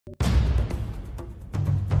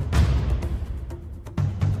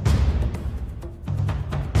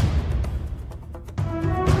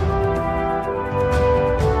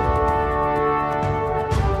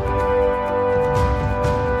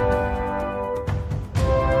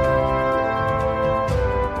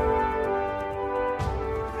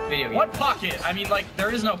What pocket? I mean, like,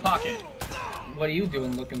 there is no pocket. What are you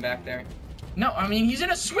doing looking back there? No, I mean, he's in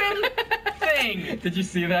a swim thing. Did you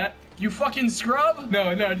see that? You fucking scrub?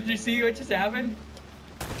 No, did you see what just happened?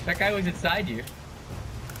 That guy was inside you.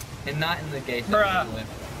 And not in the gate.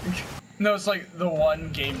 No, it's like the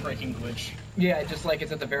one game-breaking glitch. Yeah, just like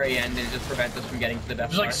it's at the very end and it just prevents us from getting to the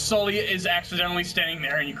best Just like Sully is accidentally standing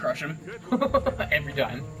there and you crush him. Every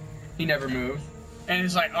time. He never moves. And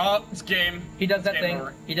it's like, oh, it's game. He does that thing.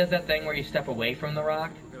 Over. He does that thing where you step away from the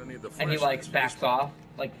rock, and he like backs off,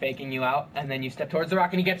 like faking you out, and then you step towards the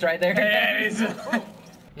rock, and he gets right there. Yeah,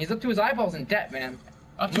 he's up to his eyeballs in debt, man.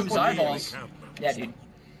 Up to his eyeballs. Yeah, dude.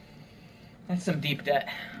 That's some deep debt.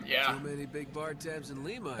 Yeah. Too many big bar tabs in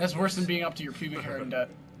Lima. That's worse than being up to your pubic hair in debt.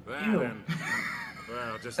 Ew.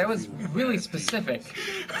 Well, just that was really specific.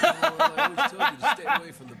 Well, I always told you to stay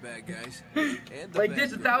away from the bad guys. And the Like, bad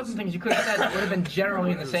there's girls. 1,000 things you could have said that would have been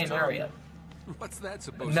generally in the same area. What's that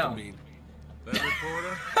supposed No. to mean? that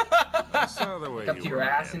reporter. I saw the way Up to you your were.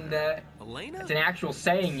 ass in debt. Elena? It's an actual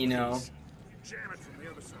saying, you know. Jam it from the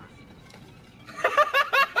other side.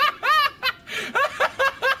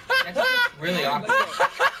 That's just really awkward.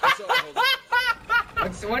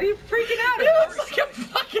 What are you freaking out He about? looks like a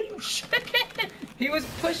fucking chicken. He was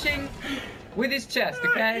pushing with his chest,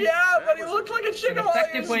 okay? Yeah, but he looked like a chicken while he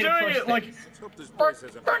was effective way to doing push it. Like, Let's hope this place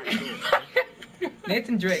has a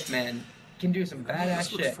Nathan Drake, man, can do some badass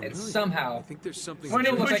shit, and somehow I think there's something. When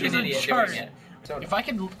still it looks like pushes an a idiot chart. doing it. So, if I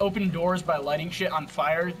could open doors by lighting shit on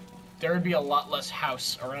fire, there would be a lot less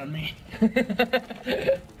house around me.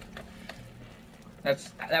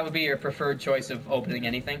 that would be your preferred choice of opening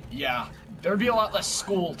anything. Yeah, there would be a lot less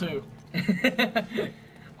school too.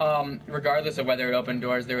 Regardless of whether it opened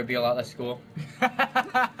doors, there would be a lot less school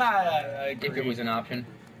if it was an option.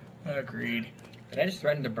 Agreed. Did I just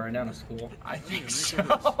threaten to burn down a school? I think so.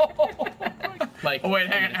 Like, Oh wait,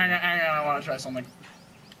 hang on, I want to try something.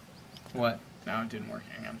 what? No, it didn't work,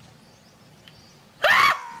 hang on.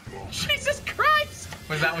 Jesus Christ!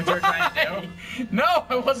 Was that what you were trying to do? No,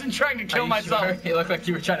 I wasn't trying to kill myself. Sure? You look like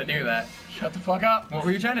you were trying to do that. Shut the fuck up. What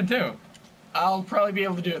were you trying to do? I'll probably be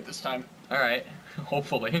able to do it this time. Alright.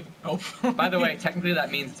 Hopefully. Hopefully. By the way, technically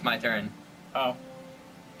that means it's my turn. Oh.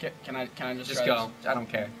 Can I just Just try go. I don't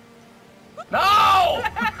care. This? No!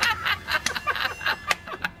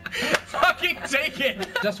 Fucking take it!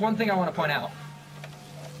 Just one thing I want to point out.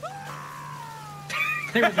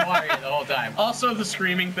 There was water here the whole time. Also the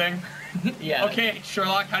screaming thing. Yeah. Okay,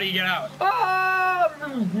 Sherlock, how do you get out? Ah!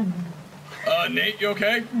 Nate, you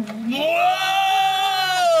okay?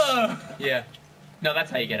 Whoa! Yeah. No,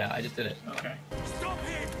 that's how you get out. I just did it. Okay.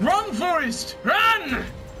 Run, Forrest! Run!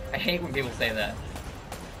 I hate when people say that.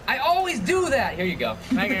 I always do that! Here you go.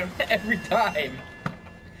 Thank you. Every time.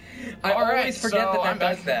 I Alright, always forget so that I'm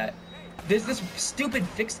does back. that. There's this stupid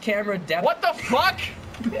fixed camera depth. What the fuck?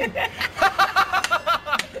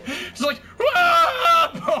 It's like,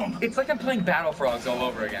 whoa! Boom! It's like I'm playing Battle Frogs all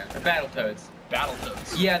over again. Or Battletoads.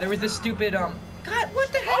 Battletoads. Yeah, there was this stupid, God,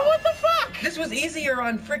 what the hell? Oh, what the fuck? This was easier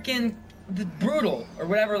on frickin' the Brutal, or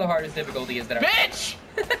whatever the hardest difficulty is that I... Bitch!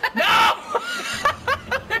 No!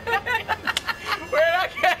 We're not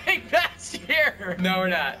getting past here! No, we're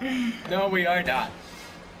not. No, we are not.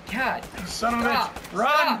 God. Son of a Stop. bitch. Run!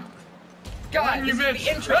 Stop. God, Run, you this is bitch.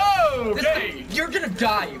 the intro. Oh, This is okay. you're gonna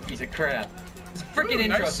die, you piece of crap. It's a freaking Ooh,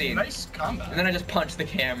 intro nice, scene. Nice combat. And then I just punch the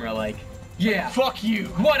camera like, yeah. Fuck you.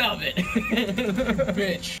 What of it?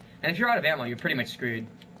 Bitch. And if you're out of ammo, you're pretty much screwed.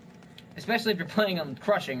 Especially if you're playing on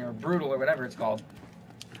Crushing or Brutal or whatever it's called.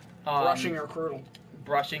 Brushing or cruel.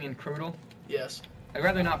 Brushing and Crudel. Yes. I'd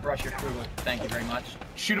rather not brush your Crudel. Thank you very much.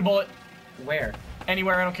 Shoot a bullet. Where?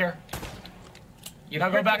 Anywhere, I don't care. You Now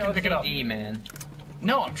go back and pick it up. OCD, man.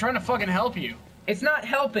 No, I'm trying to fucking help you. It's not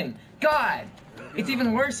helping. God! It's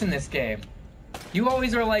even worse in this game. You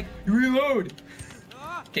always are like, reload!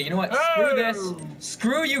 Okay, you know what? Screw Oh. this.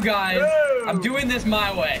 Screw you guys. Oh. I'm doing this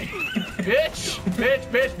my way. Bitch! Bitch,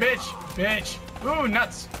 bitch, bitch, bitch. Ooh,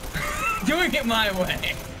 nuts. Doing it my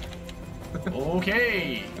way.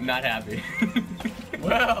 Okay. I'm not happy.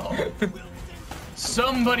 Well.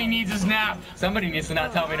 Somebody needs his nap. Somebody needs to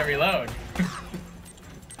not tell me to reload.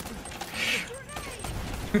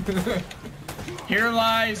 Here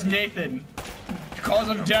lies Nathan. Cause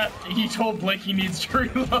of death, he told Blake he needs to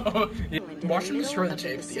reload. Watch him destroy the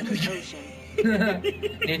tape at the end of the game.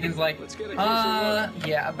 Nathan's like, Let's get a closer look.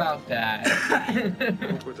 yeah, about that.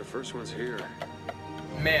 Hope we're the first ones here.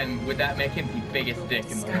 Man, would that make him the biggest dick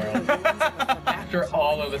in the world? After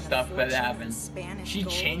all of the stuff that happened. She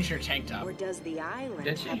changed her tank top. Or does the island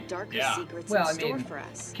Did she? have darker Yeah. secrets Well, I in store mean, for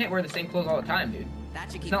us? can't wear the same clothes all the time, dude.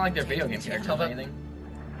 It's not like they're video game characters or anything.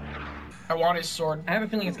 I want his sword. I have a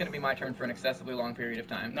feeling it's gonna be my turn for an excessively long period of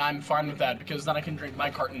time. I'm fine with that because then I can drink my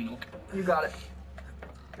carton milk. You got it.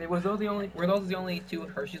 Wait, were those the only 2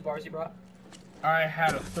 Hershey's bars you brought? I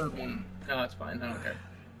had a third one. No, it's fine. I don't care.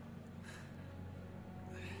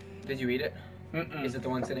 Did you eat it? Mm-mm. Is it the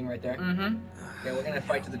one sitting right there? Mm-hmm. Okay, we're gonna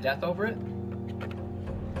fight to the death over it.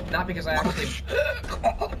 Not because I actually.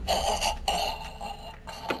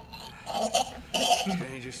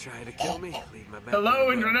 Strangers trying to kill me. Leave my back. Hello,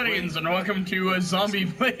 Internetians, and welcome to Zombie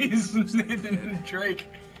Plays Nathan and Drake.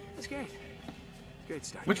 It's great. Great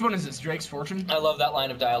start. Which one is this? Drake's Fortune? I love that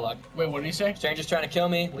line of dialogue. Wait, what did he say? Strangers trying to kill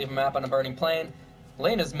me. Leave a map on a burning plane.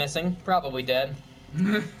 Lena's missing. Probably dead.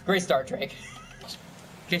 Great start, Drake.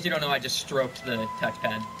 In case you don't know, I just stroked the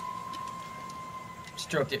touchpad.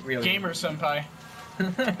 Stroked it real. Gamer senpai.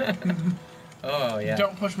 Oh yeah.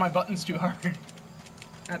 Don't push my buttons too hard.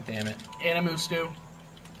 God damn it. Animu stew.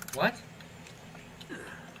 What?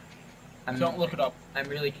 Don't look it up. I'm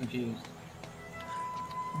really confused.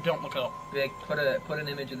 Don't look it up. Vic, put an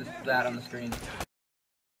image of that on the screen.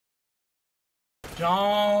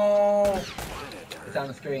 Don't. It's on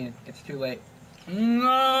the screen. It's too late.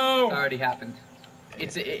 No. It already happened.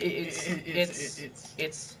 It's a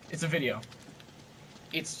video.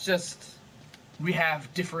 It's just We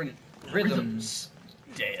have different rhythms.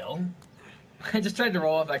 Dale. I just tried to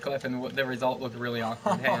roll off that cliff and the result looked really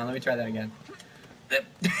awkward. Hang on, let me try that again. It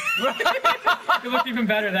looked even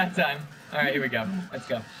better that time. Alright, here we go. Let's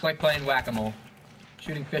go. It's like playing whack-a-mole.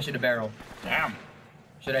 Shooting fish at a barrel. Damn.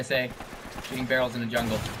 Should I say, shooting barrels in the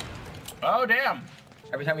jungle. Oh, damn.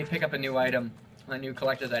 Every time we pick up a new item, a new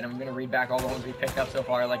collector's item, I'm gonna read back all the ones we picked up so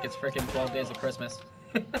far like it's freaking 12 days of Christmas.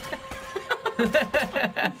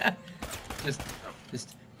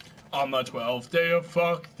 just On the 12th day of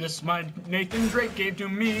fuck, this my Nathan Drake gave to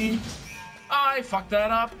me. I fucked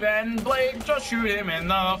that up and Blake just shoot him in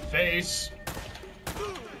the face.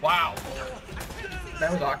 Wow.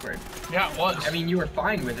 that was awkward. Yeah, it was. I mean, you were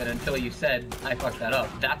fine with it until you said, I fucked that up.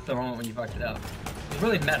 That's the moment when you fucked it up. It was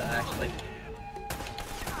really meta, actually.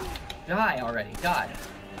 Die already, God.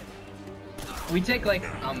 We take like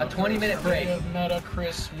a 20-minute break. Meta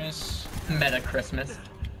Christmas. Meta Christmas.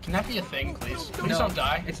 Can that be a thing, please? Please No, don't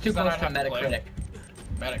die. It's too Then close I'd to have play.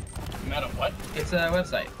 Metacritic. Meta what? It's a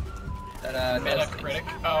website. That, does things. Metacritic?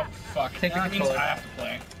 Oh, fuck. Take the That means controller. I have to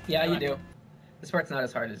play. Yeah, you do. This part's not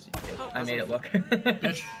as hard as I made it look.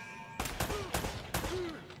 Bitch.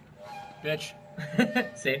 Bitch.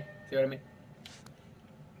 See? See what I mean?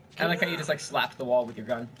 I like how you just like slapped the wall with your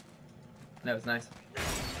gun. That was nice.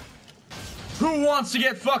 Who wants to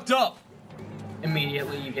get fucked up?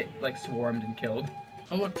 Immediately you get like swarmed and killed.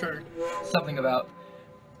 Oh, look, Trigger. Something about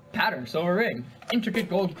pattern silver ring, intricate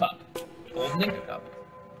gold cup, gold nickel cup.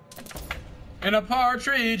 In a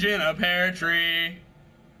partridge in a pear tree.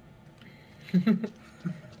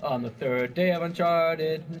 On the 3rd day of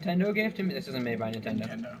Uncharted, Nintendo gave to me. This isn't made by Nintendo.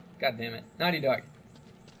 Nintendo. God damn it. Naughty Dog.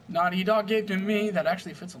 Naughty Dog gave to me. That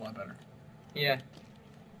actually fits a lot better. Yeah.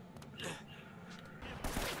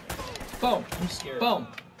 Boom. I'm scared. Boom.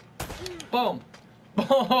 Boom.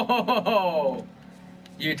 Boom.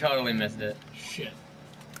 You totally missed it. Shit.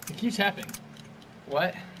 It keeps happening.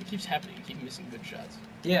 What? It keeps happening. You keep missing good shots.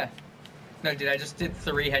 Yeah. No, dude, I just did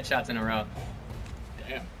 3 headshots in a row.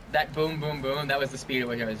 Damn. That boom, boom, boom, that was the speed at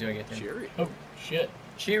which I was doing it. Too. Cheery. Oh, shit.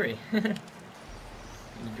 Cheery. You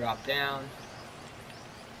drop down.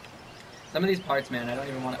 Some of these parts, man, I don't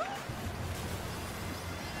even want to...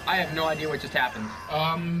 I have no idea what just happened.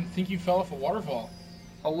 Think you fell off a waterfall.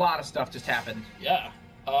 A lot of stuff just happened. Yeah.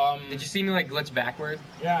 Did you see me, like, glitch backward?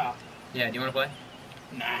 Yeah. Yeah, do you want to play?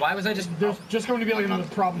 Nah. Why was I just... There's just going to be like another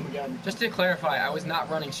problem again. Just to clarify, I was not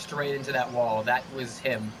running straight into that wall. That was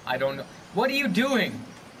him. I don't know... What are you doing?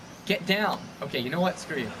 Get down. Okay, you know what?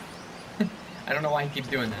 Screw you. I don't know why he keeps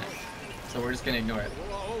doing that. So we're just gonna ignore it.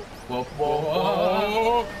 Whoa, whoa,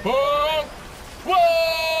 Whoa! Whoa!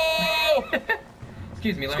 Whoa!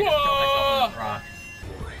 Excuse me, let me just kill myself on this rock.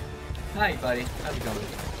 Hi, buddy. How's it going?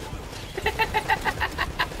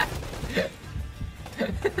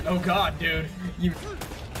 Oh god, dude. You...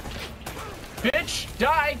 Bitch!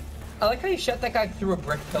 Die! I like how you shot that guy through a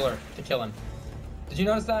brick pillar to kill him. Did you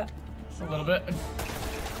notice that? A little bit.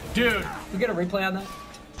 Dude! You get a replay on that?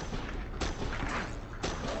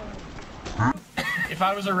 If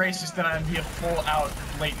I was a racist, then I'd be a full-out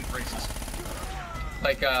blatant racist.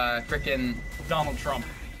 Like frickin' Donald Trump.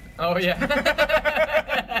 Oh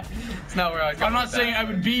yeah. It's not where I was going. I'm not with saying that. I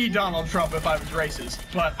would be Donald Trump if I was racist,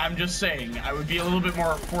 but I'm just saying I would be a little bit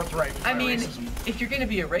more forthright with I my mean, racism. if you're gonna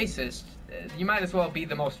be a racist, you might as well be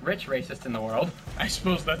the most rich racist in the world. I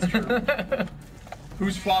suppose that's true.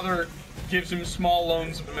 Whose father gives him small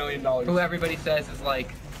loans of $1 million. Who everybody says is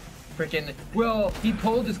like, freaking, well, he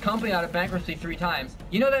pulled his company out of bankruptcy 3 times.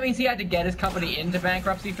 You know that means he had to get his company into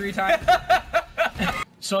bankruptcy 3 times?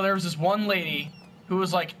 So there was this one lady who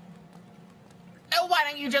was like, Oh, why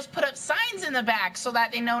don't you just put up signs in the back so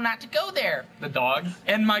that they know not to go there? The dog?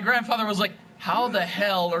 and my grandfather was like, how the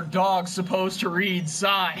hell are dogs supposed to read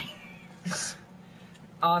signs?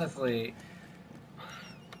 Honestly,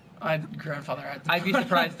 Grandfather had to I'd be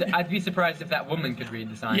surprised. I'd be surprised if that woman could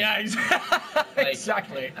read the sign. Yeah,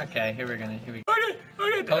 exactly. Okay, here we go. Okay,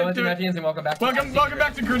 Hello, do it. Internet and welcome back. To Welcome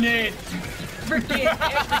back to Grenade. Freaking every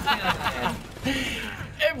time.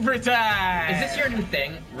 Every time. Is this your new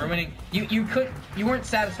thing? Ruining? You weren't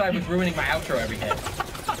satisfied with ruining my outro every hit.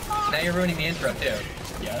 Now you're ruining the intro too.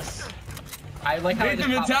 Yes. I like how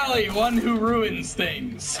Nathan I just Vitale, one who ruins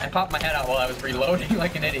things. I popped my head out while I was reloading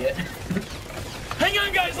like an idiot. Hang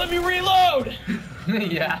on, guys, let me reload.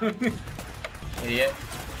 Yeah. Idiot.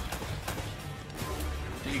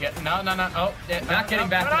 Do you get? No. Oh, yeah, Not getting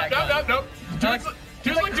back to that gun. No. Dude's like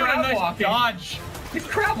doing a crab nice walking. dodge. He's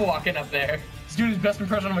crab walking up there. He's doing his best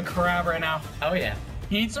impression of a crab right now. Oh yeah.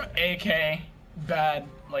 He needs some AK, bad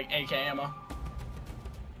like AK ammo.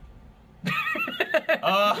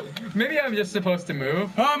 Maybe I'm just supposed to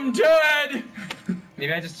move. I'm dead.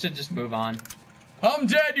 Maybe I should just move on. I'm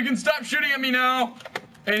dead. You can stop shooting at me now.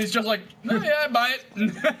 And he's just like, oh, yeah, buy it.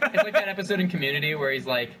 It's like that episode in Community where he's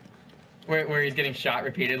like, where he's getting shot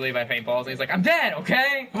repeatedly by paintballs, and he's like, I'm dead,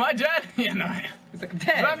 okay? Am I dead? Yeah, no. He's like, I'm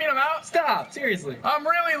dead. Does that mean I'm out? Stop, seriously. I'm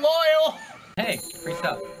really loyal. Hey, free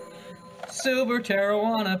stuff. Silver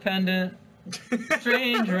Terrawana pendant.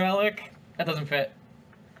 Strange relic. That doesn't fit.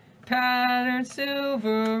 Patterned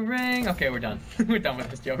silver ring. Okay, we're done. We're done with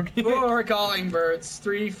this joke. 4 calling birds,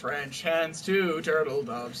 3 French hens, 2 turtle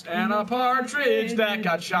doves, and a partridge that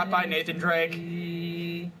got shot by Nathan Drake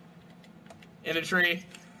in a tree.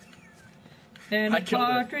 And I a killed it.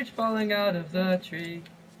 partridge falling out of the tree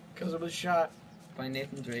Because it was shot. by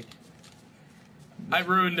Nathan Drake. I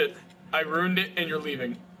ruined it. And you're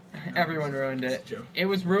leaving. Everyone ruined it. Joke. It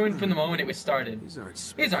was ruined from the moment it was started. These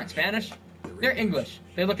aren't These aren't Spanish. They're English.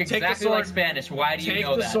 They look the exactly like sword. Spanish. Why do you Take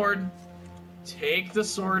know the that? sword. Take the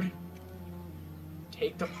sword.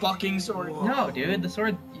 Take the fucking sword. No, dude, the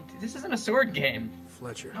sword. This isn't a sword game.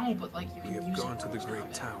 Fletcher. No, but like you We can have use gone it to the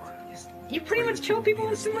Great Tower. You pretty much kill people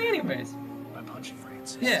instantly, anyways. by punching.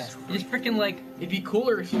 Yeah, you just freaking like. It'd be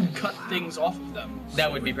cooler if you cut things off of them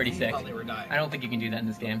That would be pretty sick. while they were dying. I don't think you can do that in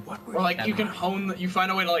this game. Or like you can hone. You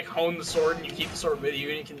find a way to like hone the sword, and you keep the sword with you,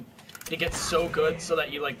 and you can. It gets so good so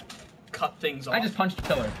that you like cut things off. I just punched a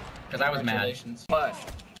pillar because I was mad. Congratulations. But.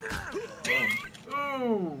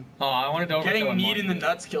 Ooh. Oh, I wanted to overkill Getting him meat more. in the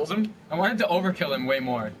nuts kills him. I wanted to overkill him way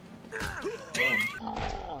more.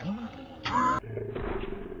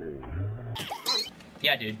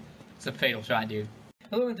 Yeah, dude. It's a fatal shot, dude.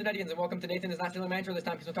 Hello, Internetians, and welcome to Nathan is not stealing my intro this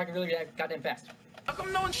time because I'm talking really goddamn fast. How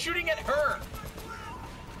come no one's shooting at her?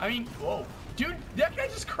 I mean, whoa. Dude, that guy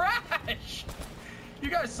just crashed. You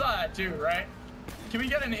guys saw that too, right? Can we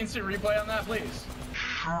get an instant replay on that, please?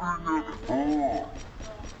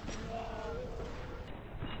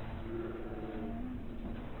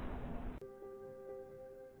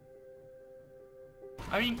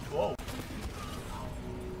 I mean, whoa.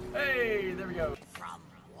 Hey, there we go.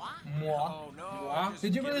 Moi. Oh no. Moi?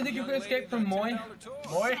 Did you really think you could escape from Moi? Moi?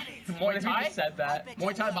 What Muay if you Thai? just said that?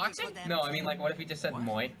 Muay Thai boxing? No, I mean, like, what if he just said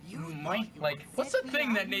Moi? Moi? Like, What's the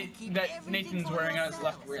thing that Nathan's wearing on his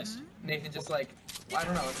left wrist? Nathan just like, I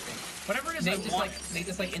don't know. Whatever it is, Nate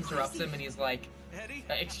just like interrupts him and he's like,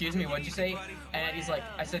 excuse me, what'd you say? And he's like,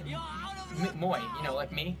 I said, Moi, you know,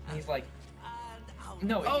 like me. And he's like,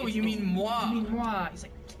 no. Oh, you mean moi. You mean moi. He's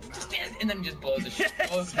like, just stand, and then he just blows the shit.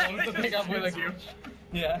 Blows the thing up with a.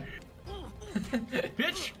 Yeah.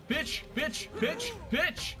 Bitch, bitch, bitch, bitch,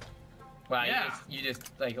 bitch. Wow, Yeah. you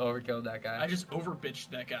just like overkilled that guy. I just over bitched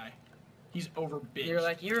that guy. He's over bitched. You're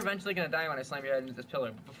like, you're eventually gonna die when I slam your head into this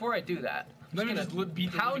pillar. But before I do that, Let me I'm just gonna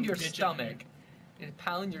beat the pound living your bitch out of stomach. And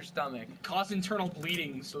pound your stomach, cause internal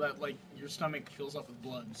bleeding so that like your stomach fills up with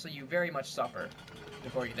blood. so you very much suffer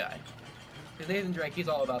before you die. Because Nathan Drake, he's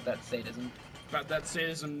all about that sadism. About that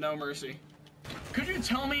sadism, no mercy. Could you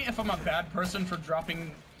tell me if I'm a bad person for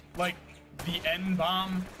dropping like the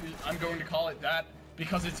N-bomb? I'm going to call it that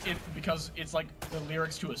because it's like the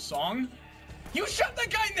lyrics to a song. You shot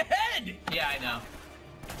that guy in the head. Yeah, I know.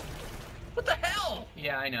 What the hell?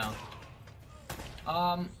 Yeah, I know.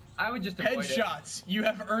 I would just avoid it. Headshots. You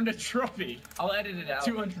have earned a trophy. I'll edit it out.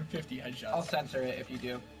 250 headshots. I'll censor it if you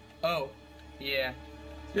do. Oh, Yeah.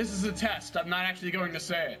 this is a test. I'm not actually going to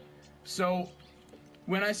say it. So,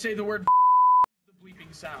 when I say the word the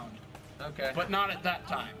bleeping sound, Okay. but not at that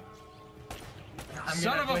time. I'm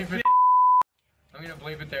Son gonna of a bleep it. I'm gonna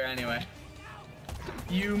bleep it there anyway.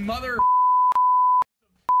 You mother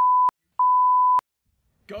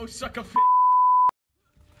Go suck a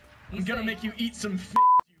I'm gonna make you eat some This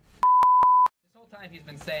whole time he's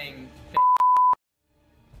been saying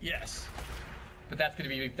Yes. but that's gonna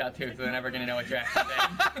be bleeped out too, so they're never gonna know what you're actually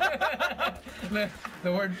saying.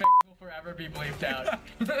 the word will forever be bleeped out.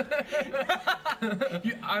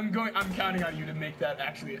 I'm counting on you to make that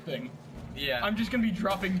actually a thing. Yeah. I'm just gonna be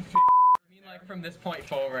dropping I mean, like, from this point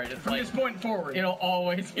forward, it's from like, this point forward. it'll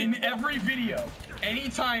always be. In every video,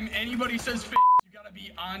 anytime anybody says you gotta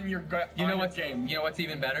be on your You know on what's your game. You know what's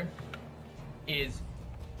even better? Is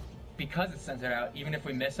because it's censored out, even if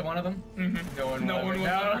we miss one of them, no one will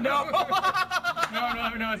ever know.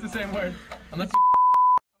 No. No, it's the same word. Unless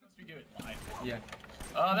we do it live. yeah.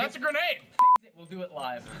 That's a grenade. We'll do it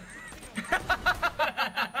live.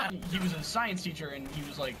 He was a science teacher, and he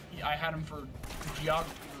was like, I had him for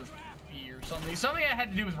geography or something. Something that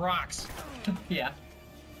had to do with rocks. Yeah.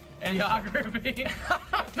 And Geography.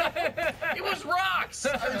 it was rocks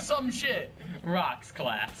or some shit. Rocks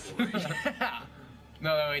class. Yeah.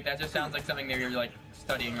 No, wait, that just sounds like something that you're like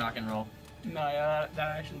studying rock and roll. No, yeah,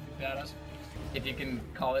 that actually would be badass. If you can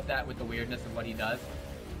call it that with the weirdness of what he does.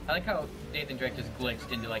 I like how Nathan Drake just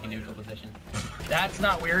glitched into like a neutral position. That's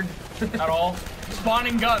not weird at all.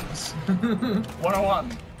 Spawning guns.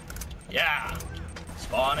 101. Yeah.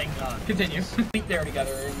 Spawning guns. Continue. Meet there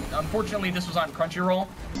together, and unfortunately this was on Crunchyroll.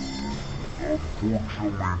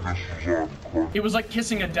 It was like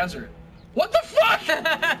kissing a desert. What the fuck?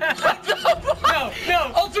 What the fuck?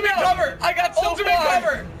 No. Ultimate cover! I got so ultimate far.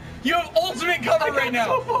 cover! You have ultimate cover right now!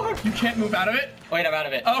 so far. You can't move out of it? Wait, I'm out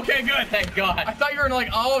of it. Okay, good. Thank God. I thought you were like,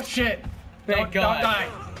 oh shit. Thank Don't God. die.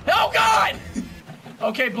 Oh God!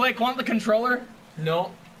 Okay, Blake, want the controller?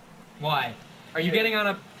 No. Why? You're getting on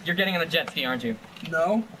a jet ski, aren't you?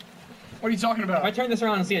 No. What are you talking If I about? turn this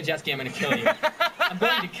around and see a jet ski, I'm gonna kill you. I'm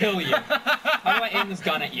going to kill you. How do I aim this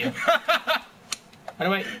gun at you? How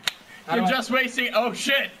do I... You're just wasting. Oh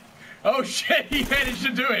shit! Oh shit! He managed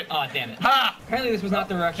to do it. Oh, damn it. Ha! Apparently this was not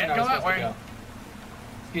the direction Can't I was go that supposed to way. go.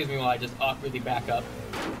 Excuse me while I just awkwardly back up.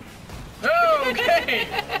 Okay.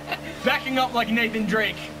 Backing up like Nathan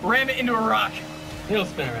Drake. Ram it into a rock. It'll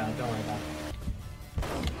spin around, don't worry about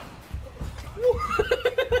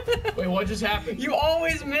it. Wait, what just happened? You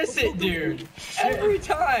always miss it, dude. Every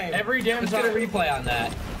time. Every damn Let's time. get a replay on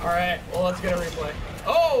that. All right. Well, let's get a replay.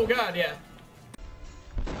 Oh God, yeah.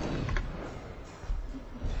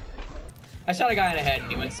 I shot a guy in the head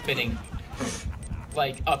and he went spinning,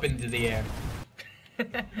 like, up into the air.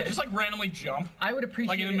 Just like randomly jump. I would appreciate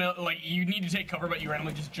Like in the middle, like you need to take cover, but you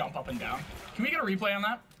randomly just jump up and down. Can we get a replay on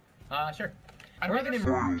that? Sure. I'd rather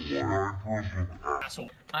asshole.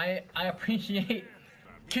 I appreciate...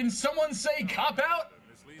 Can someone say cop out?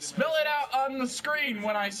 Spell it out on the screen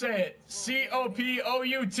when I say it.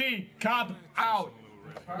 C-O-P-O-U-T. Cop out.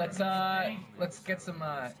 Let's get some,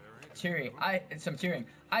 cheering. Some cheering.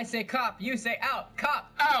 I say cop, you say out.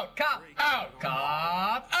 Cop, Out. cop, Out.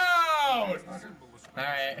 cop. Out.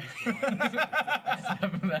 Alright.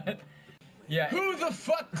 Enough of that. Yeah. Who the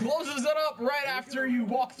fuck closes it up right after you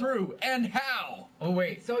walk through, and how? Oh,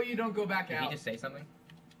 wait. So you don't go back Did out. he just say something?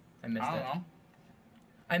 I missed I it. don't know.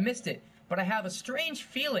 I missed it, but I have a strange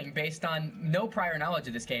feeling based on no prior knowledge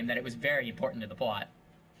of this game that it was very important to the plot.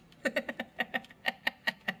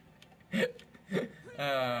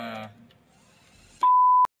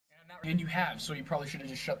 And you have, so you probably should have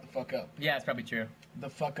just shut the fuck up. Yeah, it's probably true. The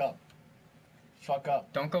fuck up. Fuck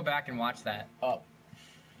up. Don't go back and watch that. Up.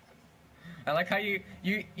 I like how you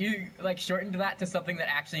like shortened that to something that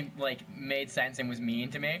actually like made sense and was mean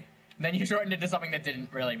to me. Then you shortened it to something that didn't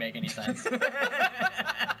really make any sense.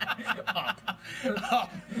 Up.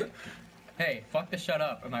 Up. Hey, fuck the shut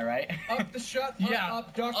up, am I right? Up the shut, Yeah.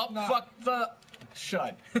 up, duck, Up, knock. fuck the...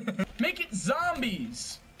 Shut. Make it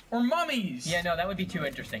zombies. Or mummies. Yeah, no, that would be too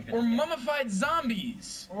interesting for Or this game. mummified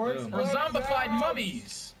zombies. Or Boom. Or exploding zombified sounds.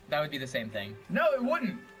 mummies. That would be the same thing. No, it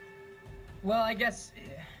wouldn't. Well, I guess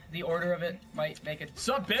the order of it might make it...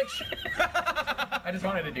 Sup, bitch? I just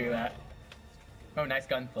wanted to do that. Oh, nice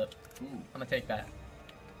gun flip. Ooh. I'm gonna take that.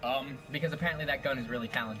 Because apparently that gun is really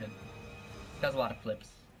talented. Does a lot of flips.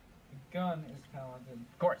 Gun is talented.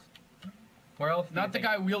 Of course. Where else? do you Not the think-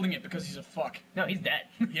 guy wielding it because he's a fuck. No, he's dead.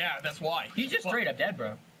 Yeah, that's why. He's just Fuck. straight up dead,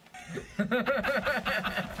 bro.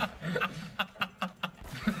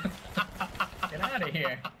 Get out of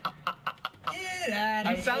here. Get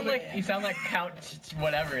out You sound like Count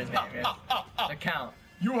whatever his name is. The Count.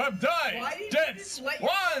 You have died! Why did you Deaths just let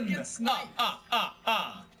one! you get sniped?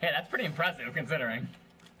 Hey, that's pretty impressive considering.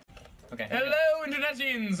 Okay. Hello,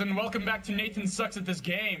 Internetians, and welcome back to Nathan Sucks at This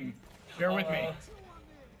Game. Bear with me.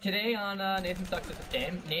 Today on Nathan Sucks at This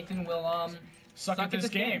Game, Nathan will Suck at this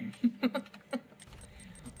game.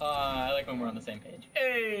 I like when we're on the same page.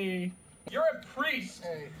 Hey! You're a priest!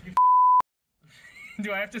 Hey, you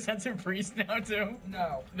Do I have to censor priest now too?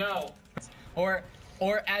 no. No. Or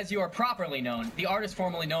as you are properly known, the artist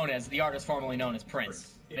formerly known as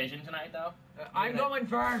Prince. Vision tonight though? I'm going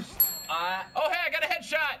first. Oh, hey, I got a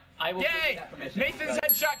headshot! I will give you Yay! that permission. Nathan's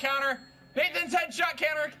headshot counter! Nathan's headshot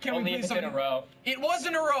counter! Can Only we if please it's in a row. It was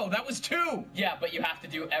in a row, that was 2! Yeah, but you have to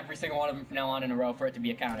do every single one of them from now on in a row for it to be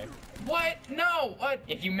accounted. What? No! What?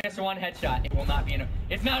 If you miss one headshot, it will not be in a.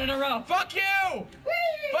 It's not in a row. Fuck you!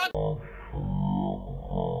 Fuck!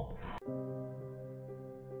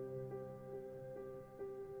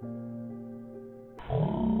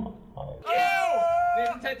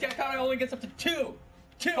 Nathan's headshot counter only gets up to 2.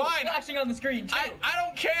 2. Fine. Flashing on the screen. 2. I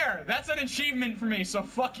don't care! That's an achievement for me, so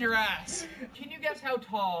fuck your ass. Can you guess how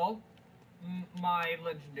tall my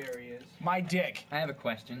legendary is? My dick. I have a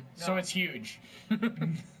question. So it's huge.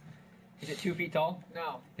 Is it 2 feet tall?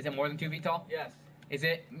 No. Is it more than 2 feet tall? Yes. Is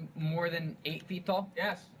it more than 8 feet tall?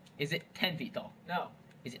 Yes. Is it 10 feet tall? No.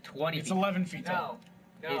 Is it 20 It's feet 11 feet tall.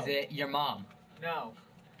 No. No. Is it your mom? No.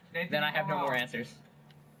 Nathan, Then I have no come more on. answers.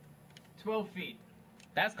 12 feet.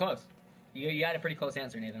 That's close. You got a pretty close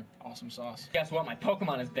answer, Nathan. Awesome sauce. Guess what? My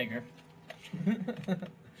Pokemon is bigger.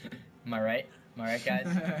 Am I right? Am I right,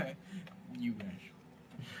 guys? You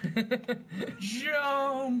wish.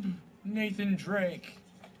 Jump! Nathan Drake.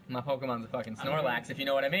 My Pokemon's a fucking Snorlax, if you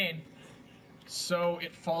know what I mean. So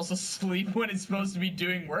it falls asleep when it's supposed to be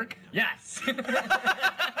doing work? Yes!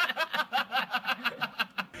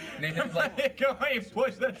 Nathan's like, Go away,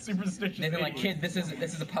 push that superstitious Nathan, like, idiot. kid,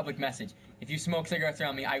 this is a public message. If you smoke cigarettes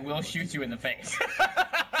around me, I will shoot you in the face. What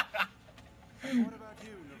about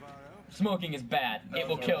you, Navarro? Smoking is bad. It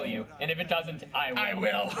will kill you. And if it doesn't, I will. I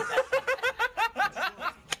will.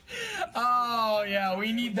 Oh, yeah,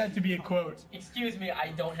 we need that to be a quote. Excuse me, I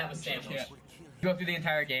don't have a sandwich. Yeah. Go through the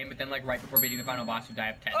entire game, but then, like, right before beating the final boss, you die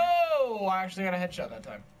of 10. Oh, I actually got a headshot that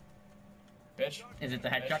time. Bitch. Is it the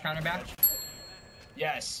headshot counter back?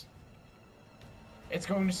 Yes. It's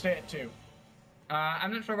going to stay at 2.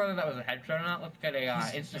 I'm not sure whether that was a headshot or not. Let's get a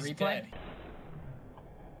instant He's replay. dead.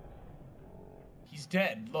 He's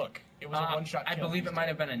dead. Look, it was a one-shot kill. I believe He's it might dead.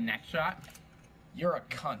 have been a neck shot. You're a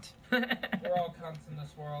cunt. We're all cunts in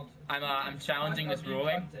this world. I'm challenging this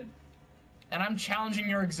ruling. And I'm challenging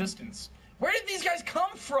your existence. Where did these guys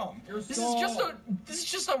come from? Your This soul. is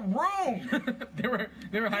just a room.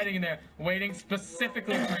 they were hiding in there, waiting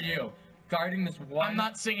specifically for you, guarding this one. I'm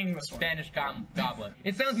not singing this one. Spanish goblet.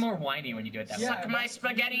 It sounds more whiny when you do it that way. Suck my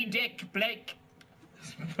spaghetti dick, Blake.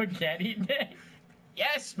 Spaghetti dick.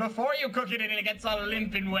 Yes, before you cook it and it gets all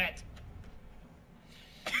limp and wet.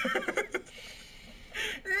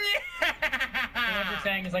 What you're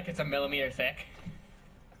saying is like it's a millimeter thick.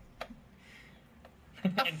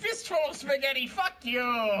 A fistful of spaghetti, fuck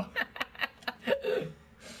you!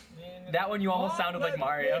 That one you almost sounded like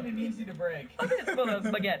Mario. It needs you to break. A fistful of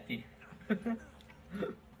spaghetti.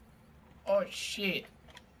 Oh shit.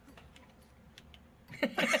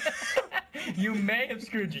 You may have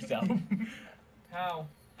screwed yourself. How?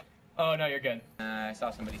 Oh no, you're good. I saw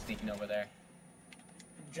somebody sneaking over there.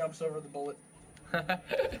 Jumps over the bullet.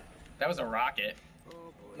 That was a rocket. Oh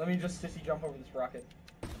boy. Let me just sissy jump over this rocket.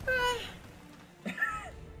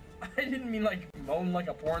 I didn't mean like moan like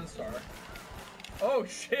a porn star. Oh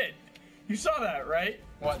shit! You saw that, right?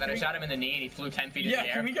 What, that I shot him in the knee and he flew 10 feet in Yeah, the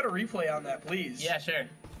air? can we get a replay on that, please? Yeah, sure.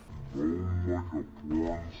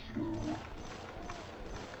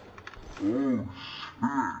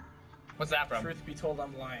 What's that from? Truth be told,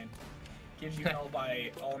 I'm lying. Gives you hell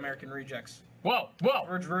by All American Rejects. Whoa, whoa!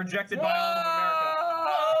 We're rejected by all of America.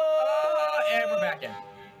 Whoa! And we're back in.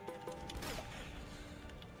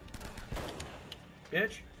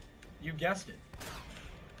 Bitch, you guessed it.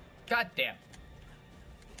 God damn.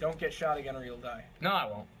 Don't get shot again or you'll die. No, I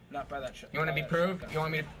won't. Not by that shot. You want to be proved? You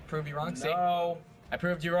want me to prove you wrong? See? No. I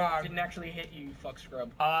proved you I wrong. didn't actually hit you, you fuck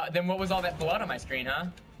scrub. Then what was all that blood on my screen, huh?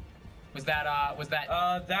 Was that,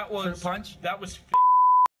 That was... Fruit punch? That was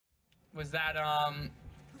was that,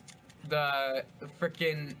 the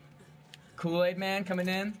frickin' Kool-Aid man coming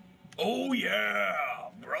in? Oh yeah,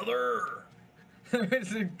 brother.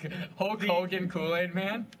 Is it Hulk Hogan Kool-Aid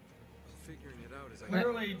man? Figuring it out as I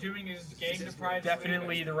clearly doing his game deprived.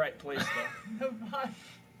 Definitely the right place though.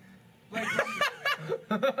 Like,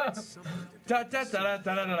 Da, da, da, da, da,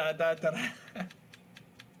 da, da, da, da.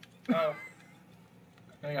 Oh.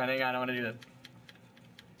 hang on, I want to do this.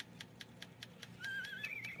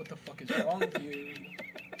 What the fuck is wrong with you?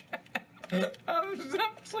 I'm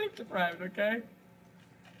sleep deprived, okay?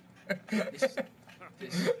 This,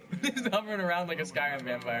 He's hovering around like a Skyrim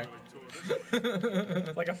vampire.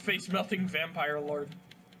 like a face-melting vampire lord.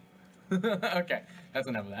 Okay, that's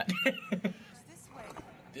enough of that.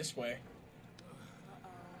 This way.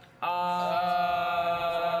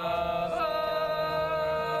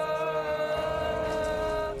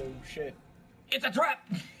 Oh shit. it's a trap!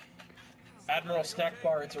 Admiral Snack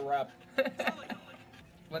Bar, it's a wrap.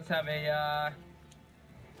 Let's have a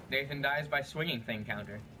Nathan dies by swinging thing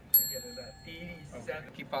counter. I get it at 87.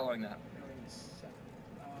 Keep following that.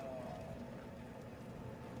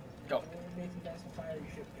 Go.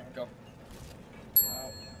 Go.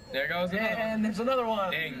 There goes another one. And there's another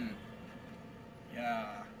one. Ding. Yeah.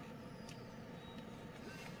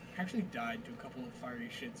 I actually died to a couple of fiery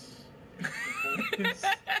shits.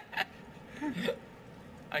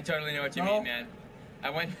 I totally know what you mean, man.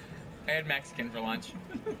 I had Mexican for lunch.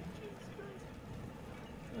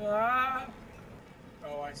 Ah.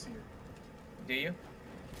 Oh, I see her. Do you?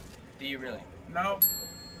 Do you really? No.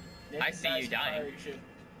 I see you dying. Fiery shit.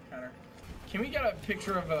 Connor. Can we get a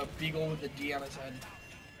picture of a beagle with a D on his head?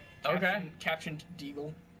 Okay. Captioned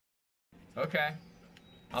Deagle. Okay.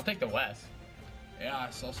 I'll take the Wes. Yeah,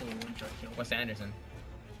 it's also a one-shot kill. Wes Anderson.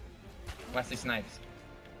 Wesley Snipes.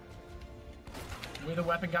 The way the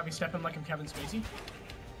weapon got me stepping like I'm Kevin Spacey?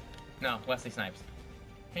 No, Wesley Snipes.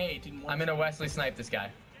 Hey, it didn't work. I'm gonna Wesley Snipe this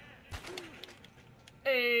guy.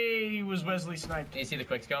 Hey, he was Wesley sniped. Do you see the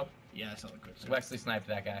quick scope? Yeah, I saw the quick scope. Wesley sniped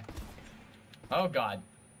that guy. Oh god.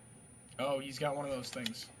 Oh, he's got one of those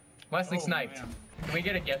things. Wesley Oh, sniped. man. Can we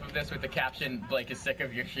get a gif of this with the caption, Blake is sick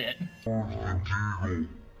of your shit?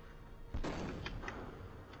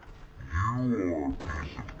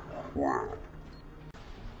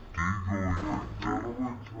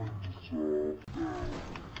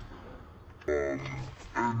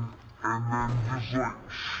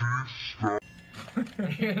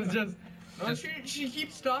 It's just She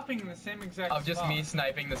keeps stopping in the same exact of just spot. me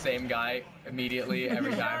sniping the same guy immediately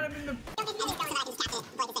every time.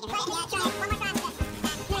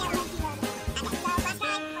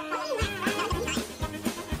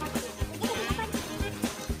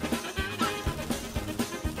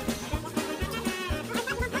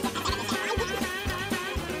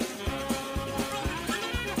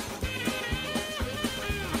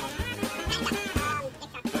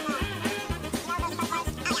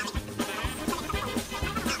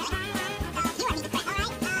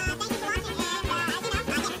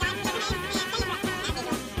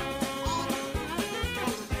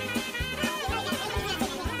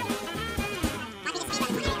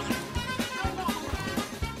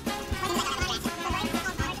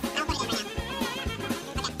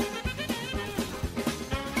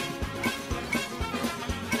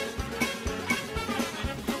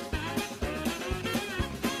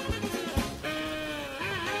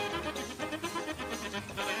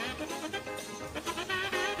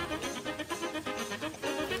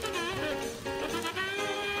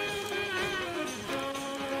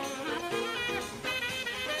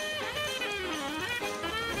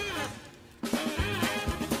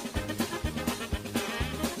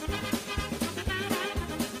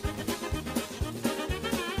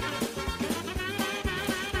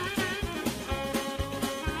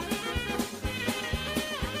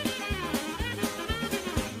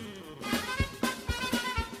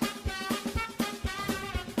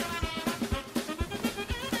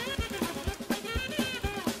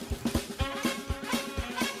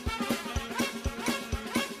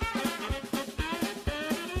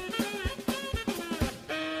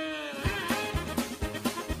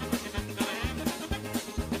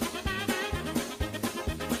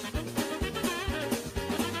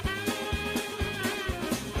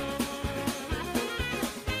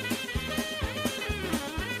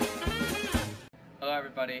 Hello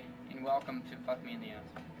everybody, and welcome to Fuck Me in the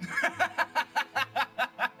Ass.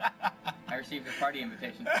 I received a party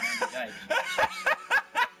invitation from Randy Dyke.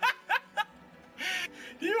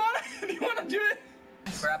 Do you wanna do it?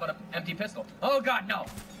 Grab out an empty pistol. Oh god, no!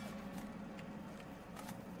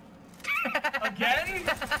 Again?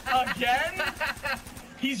 Again?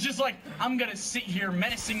 He's just like, I'm gonna sit here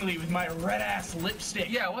menacingly with my red ass lipstick.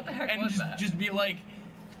 Yeah, what the heck and was that? just be like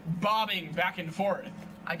bobbing back and forth.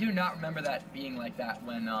 I do not remember that being like that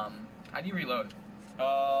when, how do you reload?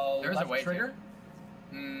 There's There's a way trigger.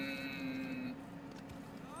 to.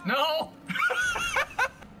 No!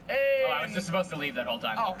 Hey. Oh, I was just supposed to leave that whole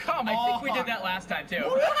time. Oh, come on. I think we did that last time, too.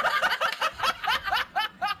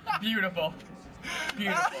 Beautiful.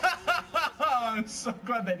 Beautiful. I'm so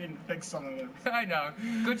glad they didn't fix some of it. I know.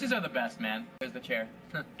 Glitches are the best, man. There's the chair.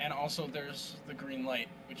 And also, there's the green light,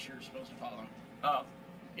 which you're supposed to follow. Oh.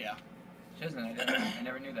 Yeah. Shizn, I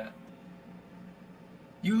never knew that.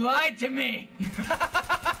 You lied to me!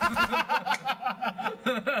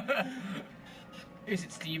 Is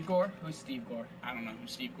it Steve Gore? Who's Steve Gore? I don't know who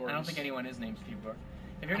Steve Gore is. I don't think anyone is named Steve Gore.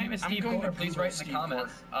 If your name is I'm Steve going Gore, to please Google write in the Steve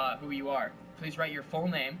comments who you are. Please write your full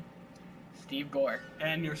name, Steve Gore,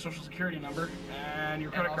 And your social security number, and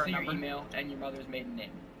your and credit also card your number. email and your mother's maiden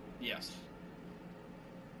name. Yes.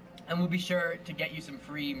 And we'll be sure to get you some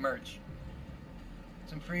free merch.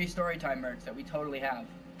 Some free Storytime merch that we totally have.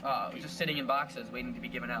 Just sitting in boxes waiting to be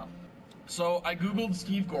given out. So I googled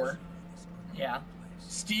Steve Gore. Yeah.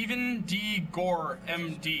 Stephen D. Gore,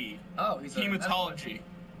 M.D. Oh, he's a Hematology.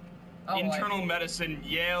 Oh, well, Internal medicine,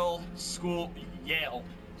 Yale School, Yale.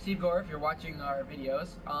 Steve Gore, if you're watching our videos,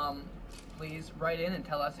 please write in and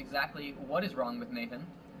tell us exactly what is wrong with Nathan.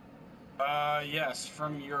 Yes,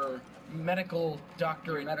 from your medical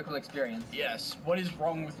doctorate. Your medical experience. Yes, what is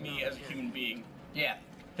wrong with me as a human being? Yeah.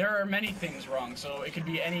 There are many things wrong, so it could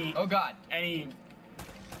be any Oh God. any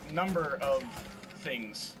number of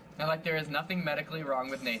things. Now, like, there is nothing medically wrong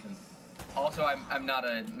with Nathan. Also, I'm not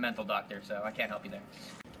a mental doctor, so I can't help you there.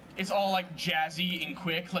 It's all like jazzy and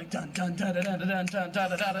quick, like dun dun dun dun dun dun dun dun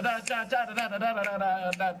dun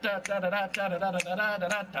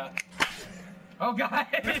dun dun. Oh God.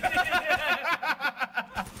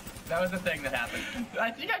 That was the thing that happened.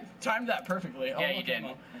 I think I timed that perfectly. Yeah, you did.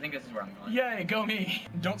 I think this is where I'm going. Yay, go me.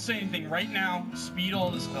 Don't say anything right now. Speed all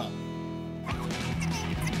this up.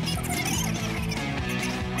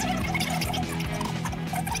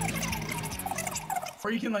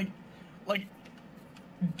 Or you can like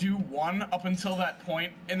do one up until that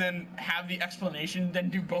point and then have the explanation, then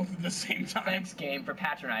do both at the same time. Thanks, game, for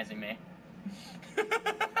patronizing me.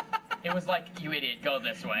 It was like, you idiot, go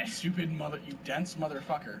this way. Stupid mother, you dense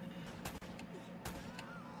motherfucker.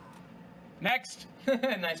 Next.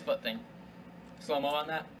 Nice foot thing. Slow-mo on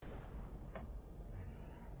that.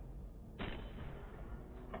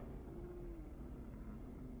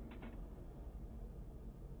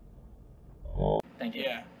 Thank you.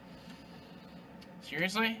 Yeah.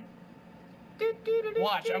 Seriously?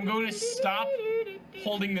 Watch, I'm going to stop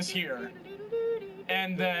holding this here.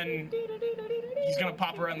 And then he's gonna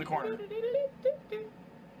pop around the corner.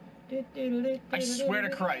 I swear to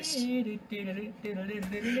Christ.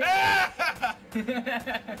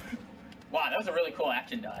 Wow, that was a really cool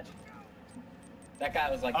action dodge. That guy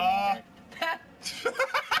was like...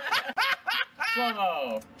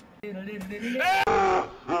 Slow-mo.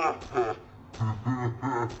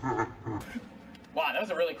 Wow, that was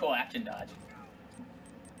a really cool action dodge.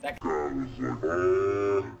 That guy was like...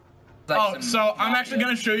 so I'm actually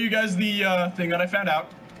gonna show you guys the thing that I found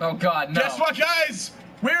out. Oh God, no. Guess what, guys?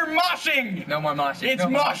 We're moshing! No more moshing. It's no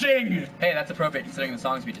more moshing! Hey, that's appropriate considering the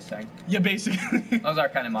songs we just sang. Yeah, basically. Those are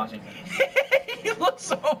kind of moshing. It looks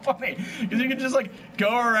so funny because you can just like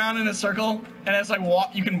go around in a circle and it's like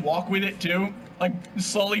you can walk with it too, like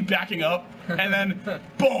slowly backing up, and then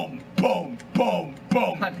boom, boom, boom,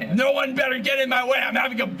 boom. God, man. No one better get in my way. I'm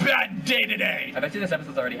having a bad day today. I bet you this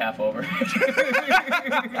episode's already half over.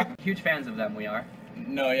 Huge fans of them, we are.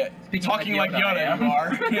 No, yeah. Speaking Talking like like Yoda, Yoda, you yeah.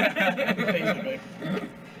 are. Yeah, basically.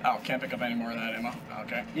 Oh, can't pick up any more of that ammo.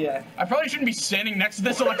 Okay. Yeah. I probably shouldn't be standing next to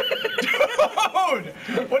this. Dude, what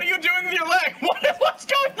are you doing with your leg? What's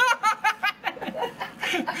going on?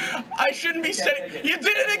 I shouldn't be standing. You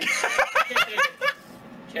did it again.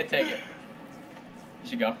 Can't take it. You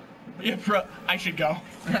should go. Yeah, I should go.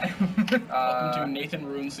 Welcome to Nathan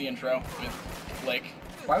Ruins the Intro with Blake.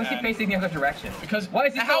 Why was he And- facing the other direction? Because why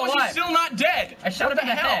is he how still is alive? he still not dead? I shot What him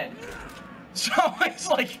in the hell? head. So it's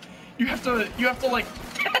like you have to like.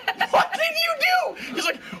 What did you do? He's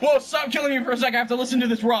like, whoa, stop killing me for a second. I have to listen to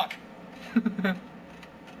this rock. I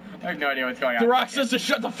have no idea what's going on. The rock says to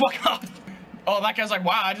shut the fuck up. Oh, that guy's like,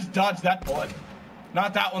 wow, I just dodged that bullet.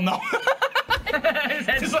 Not that one though. His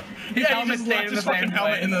head- He's like, his yeah, he helmet just stayed left in his the same fucking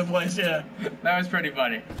helmet place. in the place. Yeah. That was pretty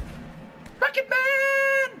funny. Rocket Man.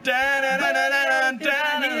 Here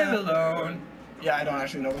alone. Yeah, I don't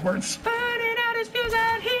actually know the words. Burning out his fuse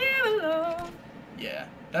out here alone. Yeah,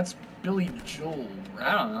 that's Billy Joel, right?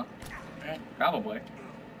 I don't know. Right? Probably.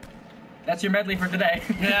 That's your medley for today.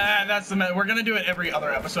 Yeah, that's the we're gonna do it every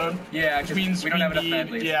other episode. Yeah, which 'cause means we don't have enough need,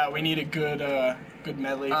 medleys. Yeah, we need a good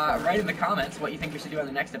medley. Write in the comments what you think we should do on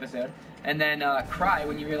the next episode, and then cry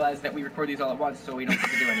when you realize that we record these all at once, so we don't get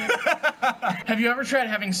to do any of it. Have you ever tried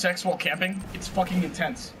having sex while camping? It's fucking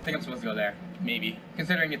intense. I think I'm supposed to go there, Maybe.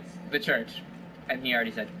 considering it's the church, and he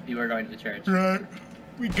already said you were going to the church. Right.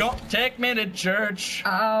 We go. Take me to church.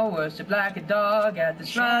 I'll worship like a dog at the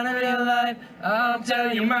shrine of your life. I'll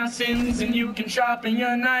tell you my sins and you can sharpen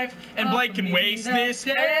your knife. And Blake can waste this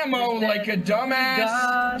ammo like a dumbass.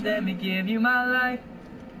 God, let me give you my life.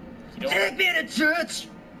 Take me to church.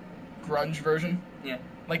 Grunge version? Yeah.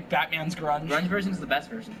 Like Batman's grunge? Grunge version's the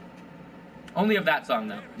best version. Only of that song,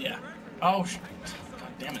 though. Yeah. Oh, God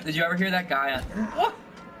damn it. Did you ever hear that guy on... What?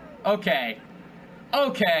 Okay.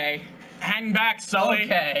 Okay. Hang back, Sully.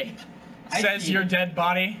 Okay. Says your dead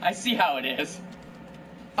body. I see how it is.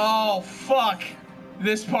 Oh, fuck.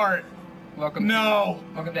 This part. Welcome No.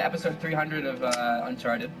 Welcome to episode 300 of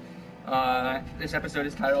Uncharted. This episode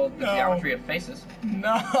is titled The No. Geometry of Faces.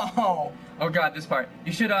 No. Oh god, this part.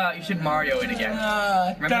 You should Mario it again.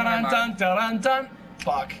 Dun dun dun dun dun.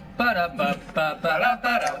 Fuck. Bum bum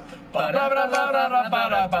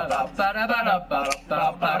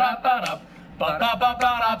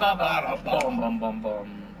bum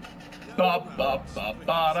bum.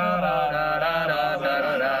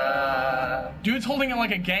 Dude's holding it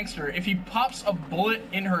like a gangster. If he pops a bullet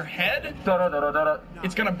in her head,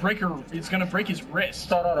 it's gonna break her. It's gonna break his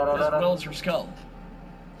wrist as well as her skull.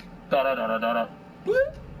 Oh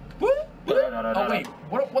wait,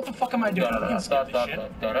 what the fuck am I doing? I can't skip this shit.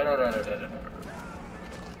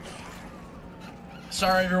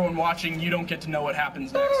 Sorry, everyone watching. You don't get to know what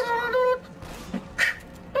happens next.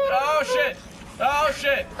 Oh shit! Oh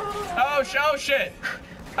shit! Oh shit!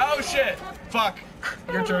 Oh shit! Fuck.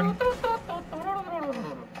 Your turn.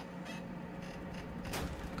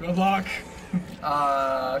 Good luck.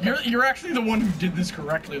 You're actually the one who did this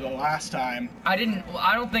correctly the last time. I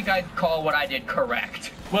don't think I'd call what I did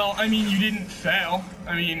correct. Well, I mean, you didn't fail.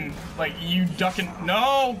 I mean, like, you ducking.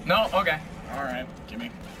 No! No, okay. Alright, gimme.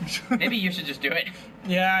 Maybe you should just do it.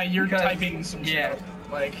 Yeah, you're Because- typing some yeah. shit.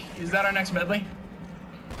 Like, is that our next medley?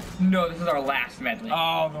 No, this is our last medley.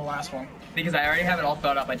 Oh, the last one. Because I already have it all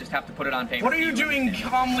thought up, I just have to put it on paper. What are you doing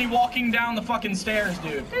calmly walking down the fucking stairs,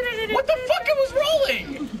 dude? What the fuck? It was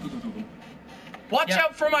rolling! Watch Yeah.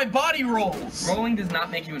 out for my body rolls! Rolling does not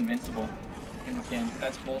make you invincible in this game.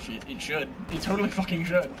 That's bullshit. It should. It totally fucking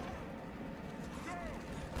should.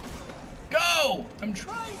 Go! I'm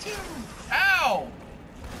trying to. Ow!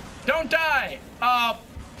 Don't die! Oh,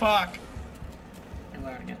 fuck.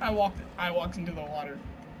 I walked into the water.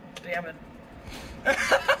 Damn it.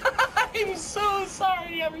 I'm so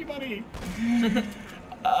sorry, everybody.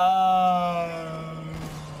 Out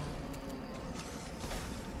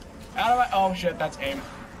of my. Oh shit, that's aim.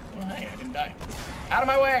 Oh hey, I didn't die. Out of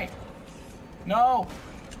my way. No.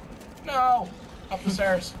 No. Up the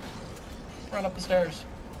stairs. Run up the stairs.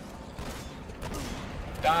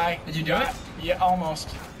 Die. Did you do it? Yeah,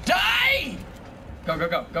 almost. Die! Go, go,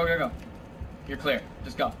 go, go, go, go. You're clear.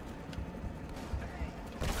 Just go.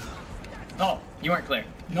 Oh, you weren't clear.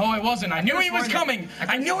 No, I wasn't. I knew he was coming.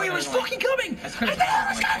 I knew he was fucking coming. I knew he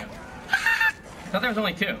was coming. I thought there was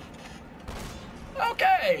only two.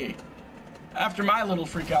 Okay. After my little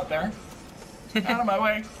freak out there. Out of my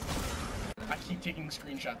way. I keep taking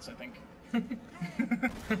screenshots, I think.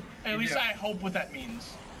 At least do. I hope what that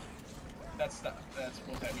means. That's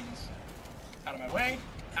what that means. Out of my way.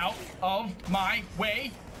 Out of my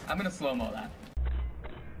way. I'm gonna slow-mo that.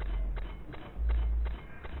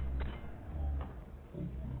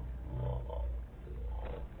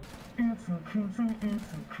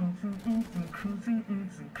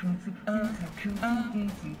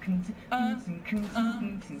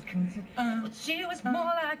 But she was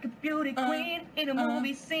more like a beauty queen in a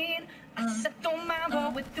movie scene. I said, don't mind,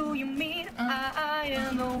 but what do you mean? I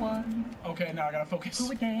am the one Okay, now I gotta focus. who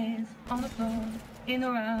would dance on the floor in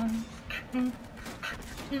a round.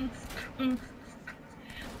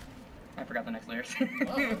 I forgot the next lyrics.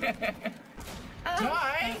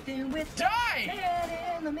 Die! With Die!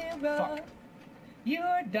 head in the mirror. Fuck.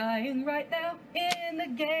 You're dying right now in the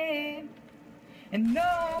game. And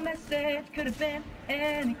no message could have been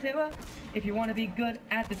any clearer. If you want to be good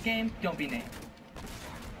at this game, don't be named.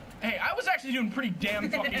 Hey, I was actually doing pretty damn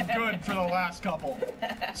fucking good for the last couple.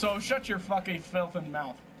 So shut your fucking filthy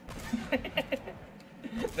mouth.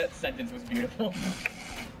 That sentence was beautiful.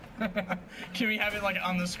 Can we have it like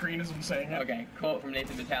on the screen as I'm saying it? Okay, quote from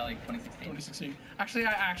Nathan Vitale, 2016. 2016. Actually,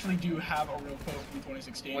 I actually do have a real quote from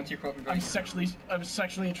 2016. What's your quote from I'm 2016?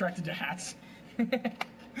 sexually attracted to hats.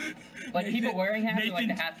 Like people wearing hats or like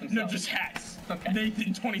the hats No, themselves? just hats. Okay.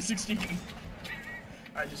 Nathan 2016.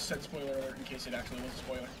 I just said spoiler alert in case it actually was a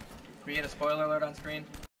spoiler. Can we get a spoiler alert on screen?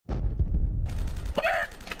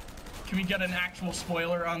 Can we get an actual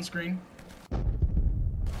spoiler on screen?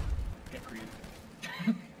 Get creative.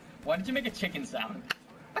 Why did you make a chicken sound?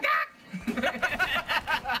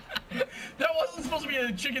 That wasn't supposed to be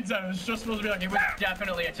a chicken sound. It was just supposed to be like. It was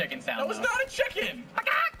definitely a chicken sound. That was though. not a chicken.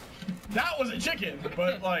 That was a chicken,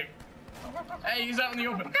 but like. Hey, he's out in the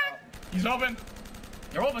open. He's open.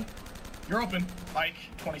 You're open. You're open. Like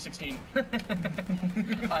 2016.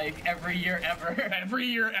 Like every year ever. Every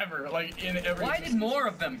year ever. Like in every. Why did more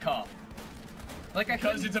of them come? Like I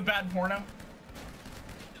Because couldn't- it's a bad porno.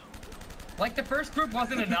 Like the first group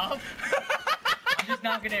wasn't enough. I'm just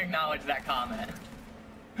not gonna acknowledge that comment.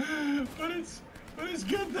 But it's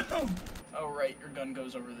good though. Oh right, your gun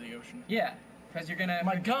goes over the ocean. Yeah, because you're gonna.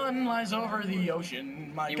 My gun lies over the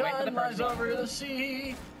ocean. My You wait for gun the first lies one. over the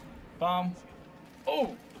sea. Bomb.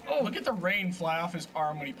 Oh, look at the rain fly off his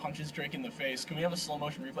arm when he punches Drake in the face. Can we have a slow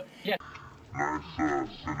motion replay? Yeah. Nice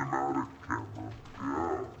cinematic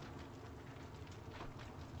camera.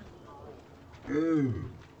 Yeah. Ooh.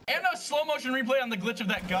 And a slow motion replay on the glitch of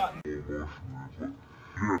that gun.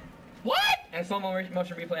 What? And a slow motion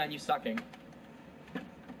replay on you sucking.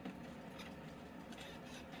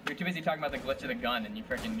 You're too busy talking about the glitch of the gun and you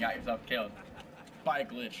freaking got yourself killed. By a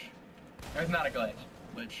glitch. There's not a glitch.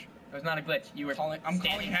 Glitch. There's not a glitch. You were I'm calling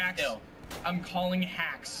standing hacks. still. I'm calling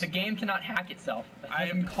hacks. The game cannot hack itself. I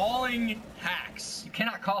am calling hacks. You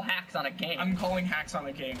cannot call hacks on a game. I'm calling hacks on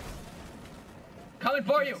a game. coming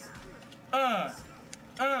for you.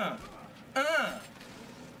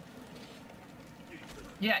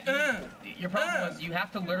 Yeah, your problem was you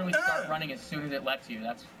have to literally start running as soon as it lets you.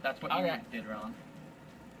 That's what you Okay. did wrong.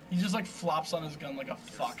 He just like flops on his gun like a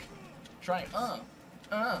fuck. Try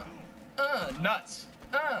nuts.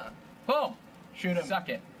 Boom. Shoot him. Suck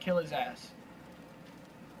it. Kill his ass.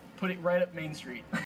 Put it right up Main Street.